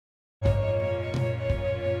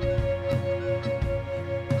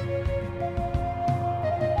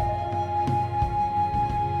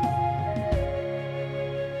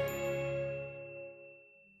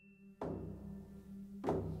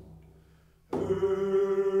My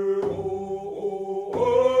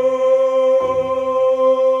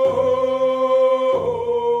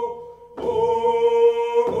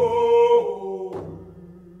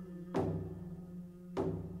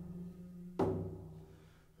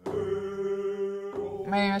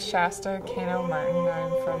name is Shasta Kano Martin.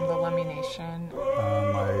 I'm from the Lummi Nation.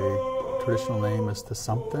 My traditional name is the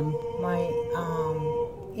something. My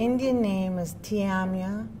Indian name is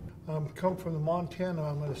Tiamia. I'm come from the Montana.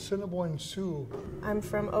 I'm an Assiniboine Sioux. I'm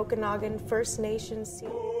from Okanagan First Nation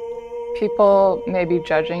Sioux. People may be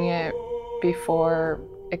judging it before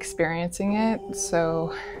experiencing it,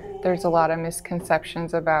 so there's a lot of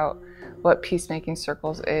misconceptions about what peacemaking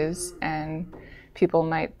circles is, and people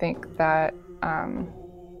might think that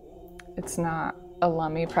it's not a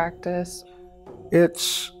Lummi practice.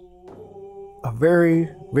 It's a very,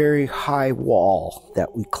 very high wall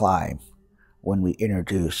that we climb when we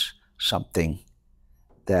introduce something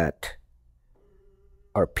that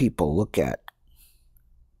our people look at,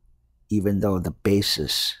 even though the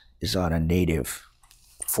basis is on a native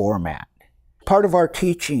format. Part of our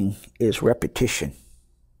teaching is repetition.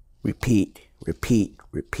 Repeat, repeat,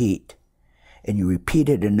 repeat. And you repeat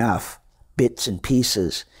it enough, bits and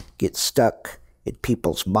pieces get stuck in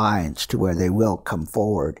people's minds to where they will come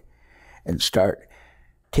forward and start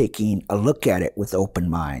taking a look at it with open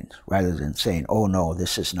minds, rather than saying, oh no,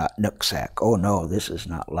 this is not Nooksack, oh no, this is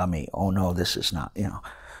not Lummi, oh no, this is not,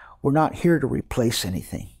 We're not here to replace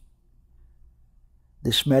anything.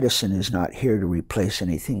 This medicine is not here to replace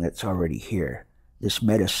anything that's already here. This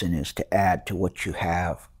medicine is to add to what you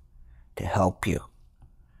have, to help you.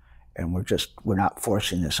 And we're not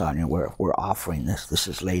forcing this on you. We're offering this. This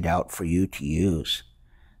is laid out for you to use.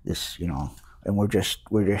 This, and we're just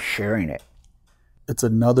sharing it. It's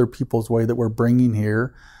another people's way that we're bringing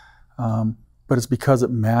here, but it's because it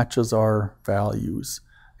matches our values.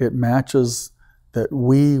 It matches that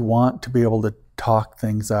we want to be able to talk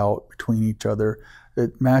things out between each other.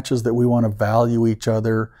 It matches that we want to value each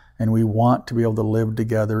other, and we want to be able to live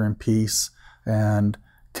together in peace and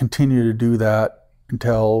continue to do that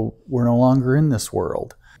until we're no longer in this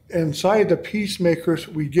world. Inside the peacemakers,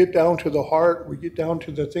 we get down to the heart, we get down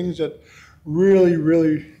to the things that really,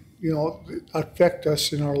 really, affect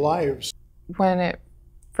us in our lives. When it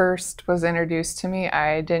first was introduced to me,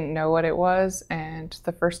 I didn't know what it was, and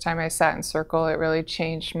the first time I sat in circle, it really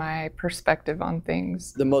changed my perspective on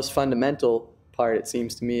things. The most fundamental part, it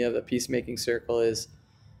seems to me, of a peacemaking circle is,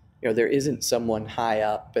 there isn't someone high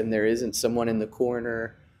up and there isn't someone in the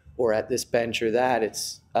corner or at this bench or that.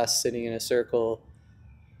 It's us sitting in a circle.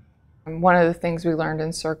 One of the things we learned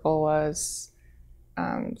in circle was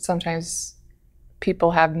sometimes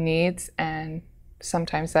people have needs, and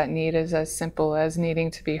sometimes that need is as simple as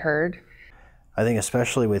needing to be heard. I think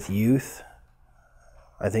especially with youth,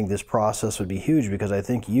 I think this process would be huge, because I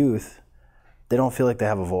think youth, they don't feel like they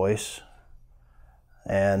have a voice.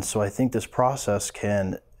 And so I think this process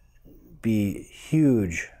can be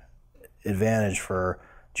huge advantage for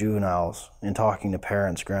juveniles in talking to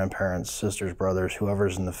parents, grandparents, sisters, brothers,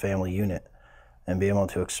 whoever's in the family unit, and be able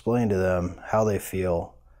to explain to them how they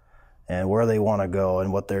feel and where they want to go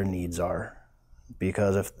and what their needs are.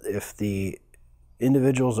 Because if the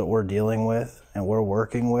individuals that we're dealing with and we're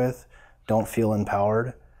working with don't feel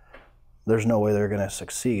empowered, there's no way they're going to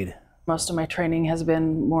succeed. Most of my training has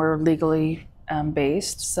been more legally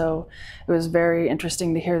based, so it was very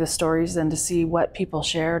interesting to hear the stories and to see what people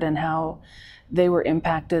shared and how they were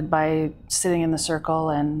impacted by sitting in the circle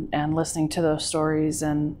and listening to those stories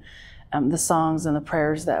and the songs and the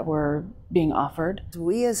prayers that were being offered.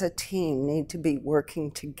 We as a team need to be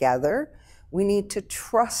working together. We need to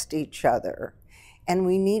trust each other, and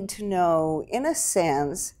we need to know, in a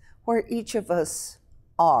sense, where each of us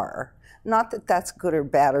are. Not that that's good or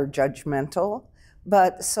bad or judgmental,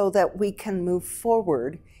 but so that we can move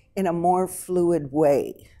forward in a more fluid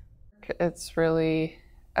way. It's really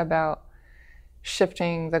about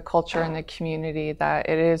shifting the culture in the community that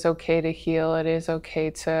it is okay to heal, it is okay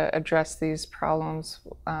to address these problems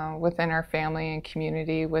within our family and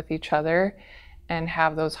community with each other, and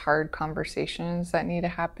have those hard conversations that need to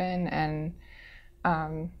happen. And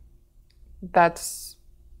that's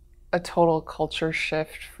a total culture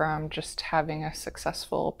shift from just having a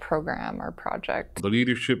successful program or project. The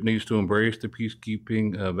leadership needs to embrace the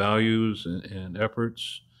peacekeeping values and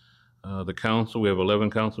efforts. The council, we have 11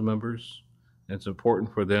 council members. It's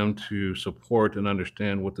important for them to support and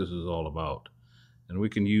understand what this is all about. And we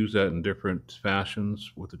can use that in different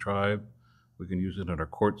fashions with the tribe. We can use it in our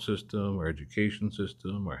court system, our education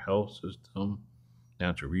system, our health system,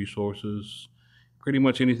 natural resources, pretty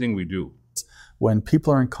much anything we do. When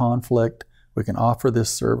people are in conflict, we can offer this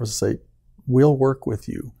service, say, we'll work with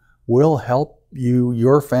you. We'll help you,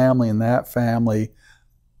 your family, and that family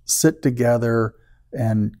sit together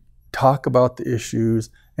and talk about the issues.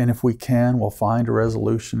 And if we can, we'll find a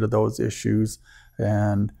resolution to those issues.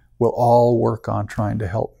 And we'll all work on trying to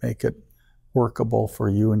help make it workable for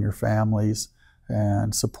you and your families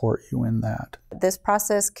and support you in that. This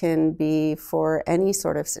process can be for any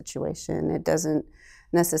sort of situation. It doesn't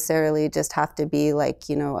necessarily just have to be like,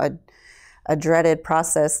 you know, a dreaded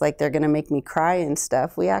process, like they're going to make me cry and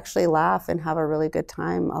stuff. We actually laugh and have a really good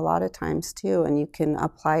time a lot of times too, and you can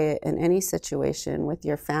apply it in any situation with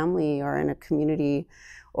your family or in a community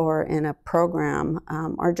or in a program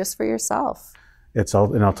or just for yourself. It's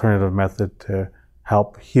an alternative method to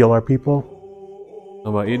help heal our people.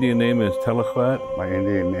 My Indian name is Telachwat. My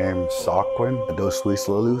Indian name is Saquin.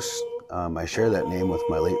 Adoswislalus. I share that name with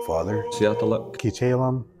my late father. Siataluk.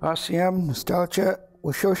 Kichelam. Asiam Nostalgia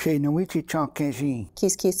Washoshe Nawichi Chankenji.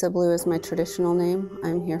 Kiskisa Blue is my traditional name.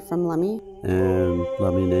 I'm here from Lummi. And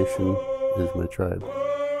Lummi Nation is my tribe.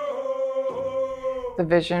 The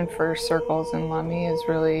vision for Circles in Lummi is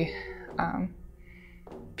really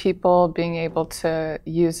people being able to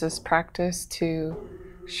use this practice to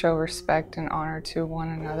show respect and honor to one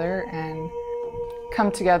another and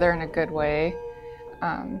come together in a good way,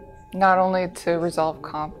 not only to resolve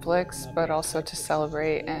conflicts, but also to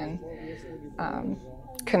celebrate and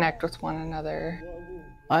connect with one another.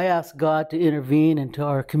 I ask God to intervene into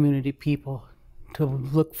our community people to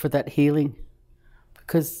look for that healing,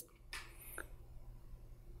 because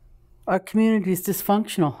our community is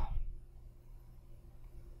dysfunctional.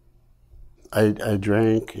 I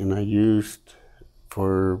drank and I used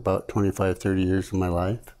for about 25, 30 years of my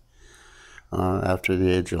life. After the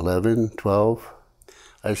age of 11, 12,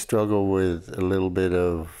 I struggle with a little bit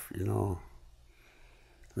of, you know,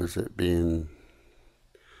 is it being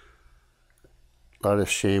a lot of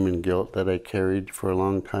shame and guilt that I carried for a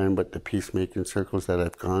long time, but the peacemaking circles that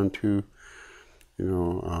I've gone to, you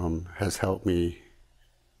know, has helped me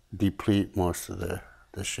deplete most of the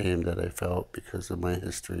shame that I felt because of my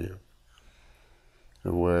history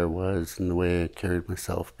of where I was and the way I carried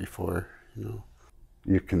myself before, you know.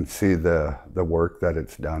 You can see the work that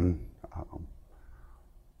it's done,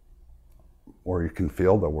 or you can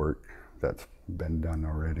feel the work that's been done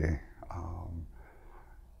already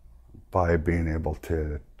by being able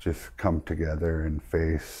to just come together and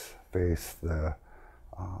face the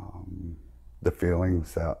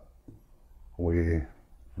feelings that we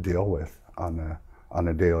deal with on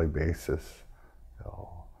a daily basis. So,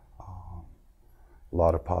 a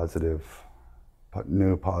lot of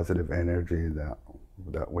new positive energy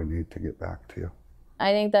that we need to get back to.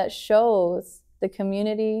 I think that shows the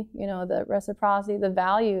community, you know, the reciprocity, the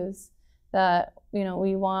values that, you know,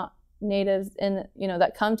 we want natives in, you know,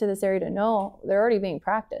 that come to this area to know they're already being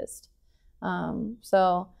practiced.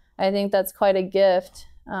 So I think that's quite a gift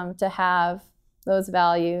to have those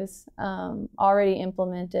values already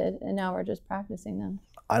implemented, and now we're just practicing them.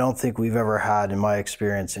 I don't think we've ever had, in my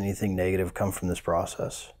experience, anything negative come from this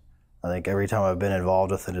process. I think every time I've been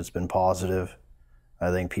involved with it, it's been positive.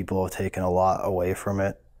 I think people have taken a lot away from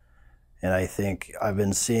it. And I think I've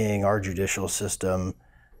been seeing our judicial system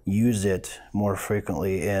use it more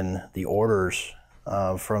frequently in the orders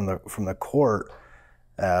from the court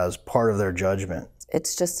as part of their judgment.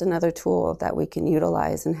 It's just another tool that we can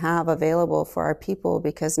utilize and have available for our people,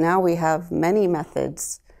 because now we have many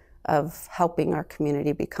methods of helping our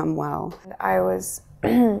community become well. I was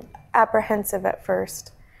apprehensive at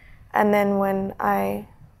first, and then when I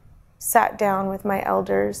sat down with my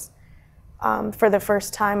elders for the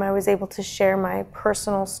first time, I was able to share my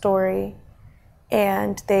personal story,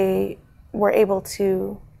 and they were able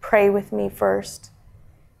to pray with me first,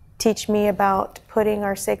 teach me about putting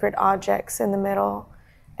our sacred objects in the middle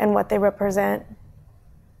and what they represent,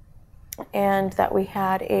 and that we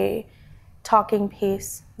had a talking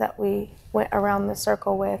piece that we went around the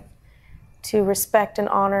circle with to respect and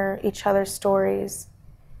honor each other's stories,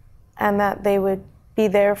 and that they would be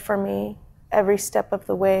there for me every step of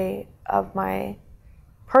the way of my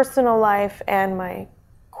personal life and my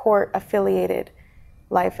court-affiliated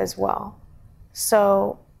life as well.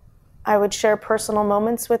 So I would share personal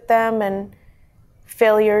moments with them and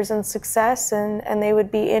failures and success, and they would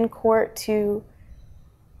be in court to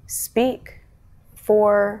speak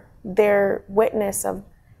for their witness of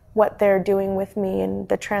what they're doing with me and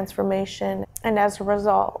the transformation. And as a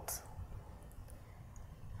result,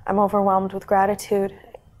 I'm overwhelmed with gratitude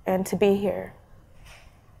and to be here.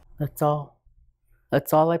 That's all.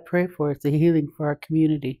 That's all I pray for, is the healing for our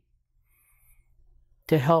community,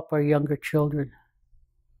 to help our younger children.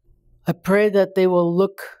 I pray that they will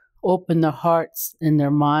open their hearts and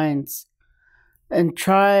their minds and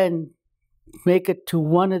try and make it to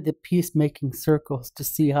one of the peacemaking circles to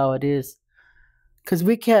see how it is. Because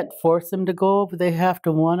we can't force them to go, but they have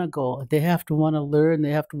to want to go. They have to want to learn.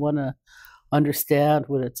 They have to want to understand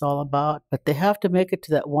what it's all about. But they have to make it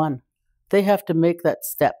to that one. They have to make that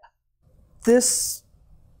step. This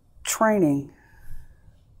training,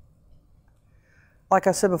 like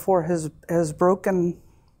I said before, has broken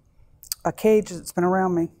a cage that's been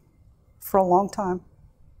around me for a long time.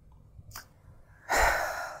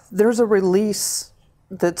 There's a release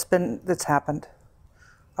that's happened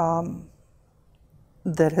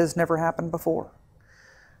that has never happened before.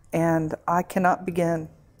 And I cannot begin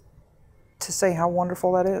to say how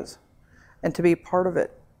wonderful that is and to be part of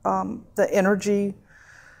it. The energy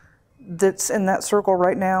that's in that circle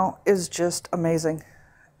right now is just amazing.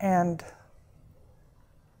 And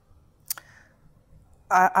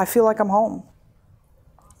I feel like I'm home.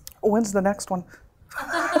 When's the next one?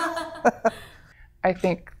 I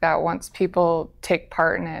think that once people take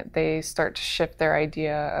part in it, they start to shift their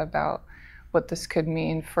idea about what this could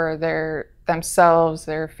mean for themselves,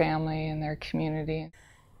 their family, and their community.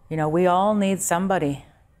 You know, we all need somebody.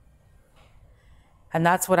 And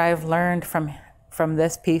that's what I've learned from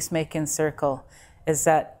this peacemaking circle, is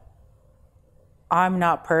that I'm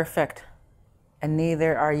not perfect, and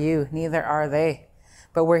neither are you, neither are they.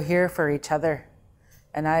 But we're here for each other.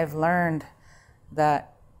 And I've learned that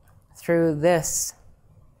through this,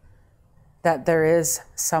 that there is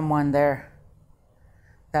someone there,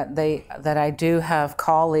 that I do have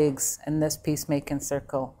colleagues in this peacemaking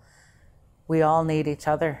circle. We all need each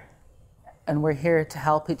other, and we're here to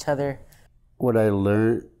help each other. What I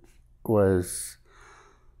learned was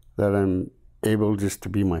that I'm able just to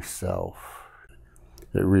be myself.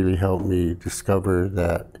 It really helped me discover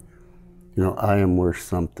that, you know, I am worth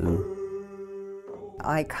something.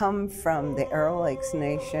 I come from the Arrow Lakes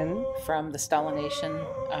Nation. From the Stella Nation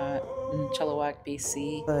in Chilliwack,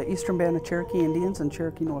 BC. The Eastern Band of Cherokee Indians in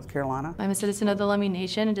Cherokee, North Carolina. I'm a citizen of the Lummi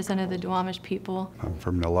Nation, a descendant of the Duwamish people. I'm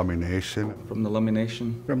from the Lummi Nation. From the Lummi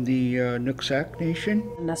Nation. From the Nooksack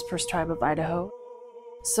Nation. The Nez Perce Tribe of Idaho.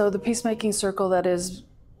 So the peacemaking circle that is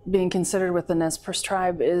being considered with the Nez Perce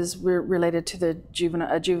Tribe is related to the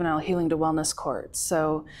juvenile healing to wellness court.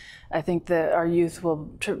 So I think that our youth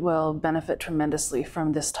will benefit tremendously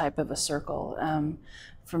from this type of a circle,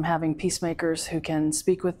 from having peacemakers who can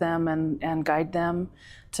speak with them and guide them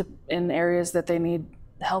in areas that they need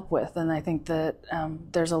help with. And I think that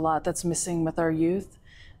there's a lot that's missing with our youth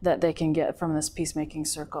that they can get from this peacemaking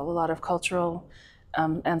circle. A lot of cultural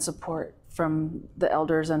and support from the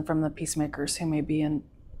elders and from the peacemakers who may be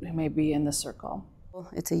in the circle.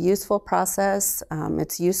 It's a useful process.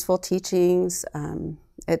 It's useful teachings.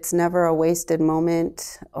 It's never a wasted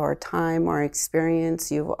moment or time or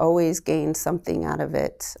experience. You've always gained something out of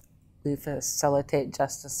it. We facilitate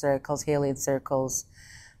justice circles, healing circles,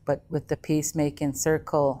 but with the peacemaking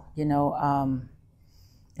circle, you know,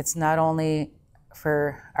 it's not only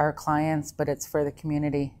for our clients, but it's for the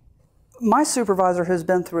community. My supervisor has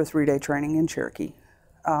been through a 3-day training in Cherokee,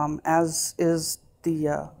 as is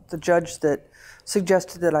the judge that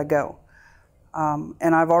suggested that I go.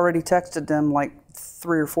 And I've already texted them like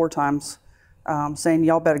 3 or 4 times saying,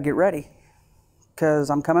 y'all better get ready because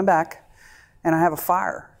I'm coming back and I have a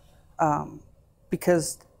fire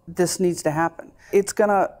because this needs to happen. It's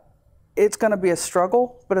gonna be a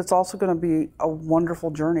struggle, but it's also gonna be a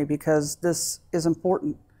wonderful journey because this is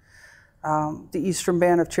important. The Eastern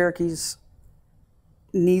Band of Cherokees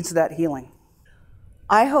needs that healing.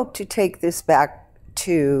 I hope to take this back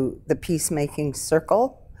to the peacemaking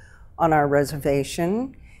circle on our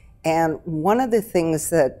reservation. And one of the things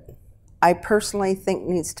that I personally think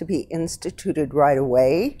needs to be instituted right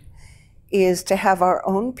away is to have our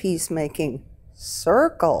own peacemaking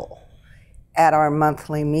circle at our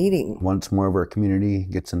monthly meeting. Once more of our community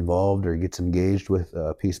gets involved or gets engaged with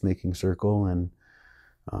a peacemaking circle, and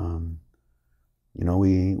you know,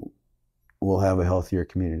 we will have a healthier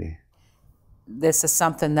community. This is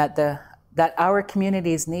something that our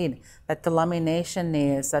communities need, that the Lummi Nation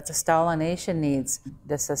needs, that the Stella Nation needs.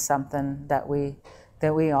 This is something that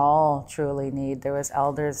we all truly need. There was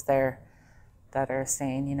elders there that are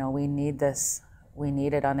saying, you know, we need this. We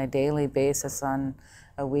need it on a daily basis, on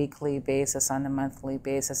a weekly basis, on a monthly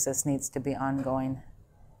basis. This needs to be ongoing.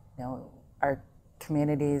 You know, our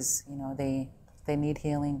communities, you know, they need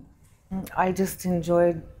healing. I just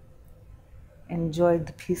enjoyed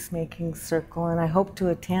the peacemaking circle, and I hope to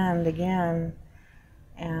attend again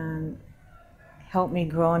and help me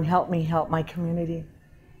grow and help me help my community.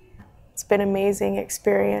 It's been an amazing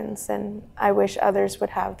experience, and I wish others would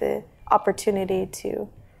have the opportunity to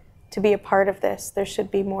be a part of this. There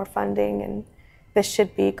should be more funding this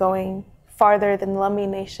should be going farther than Lummi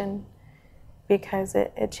Nation because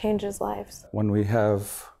it changes lives. When we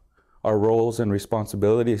have our roles and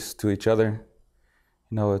responsibilities to each other,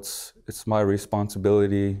 you know, it's my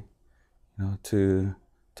responsibility, you know, to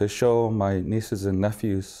show my nieces and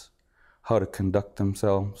nephews how to conduct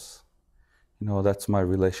themselves. You know, that's my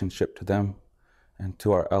relationship to them, and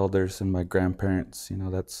to our elders and my grandparents. You know,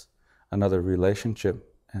 that's another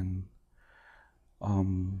relationship. And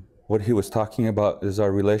what he was talking about is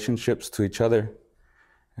our relationships to each other.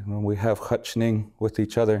 And when we have hutchning with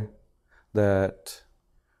each other, that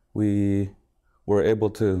we were able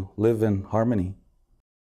to live in harmony.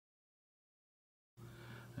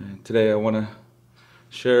 And today I want to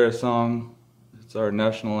share a song. It's our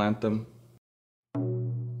national anthem.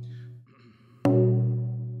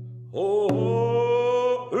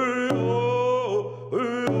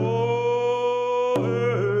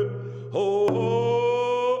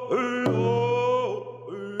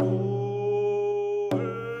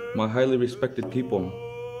 My highly respected people,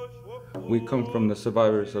 we come from the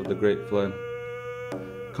survivors of the Great Flood.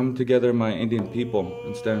 Come together, my Indian people,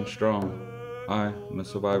 and stand strong. I am a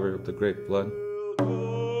survivor of the Great Flood.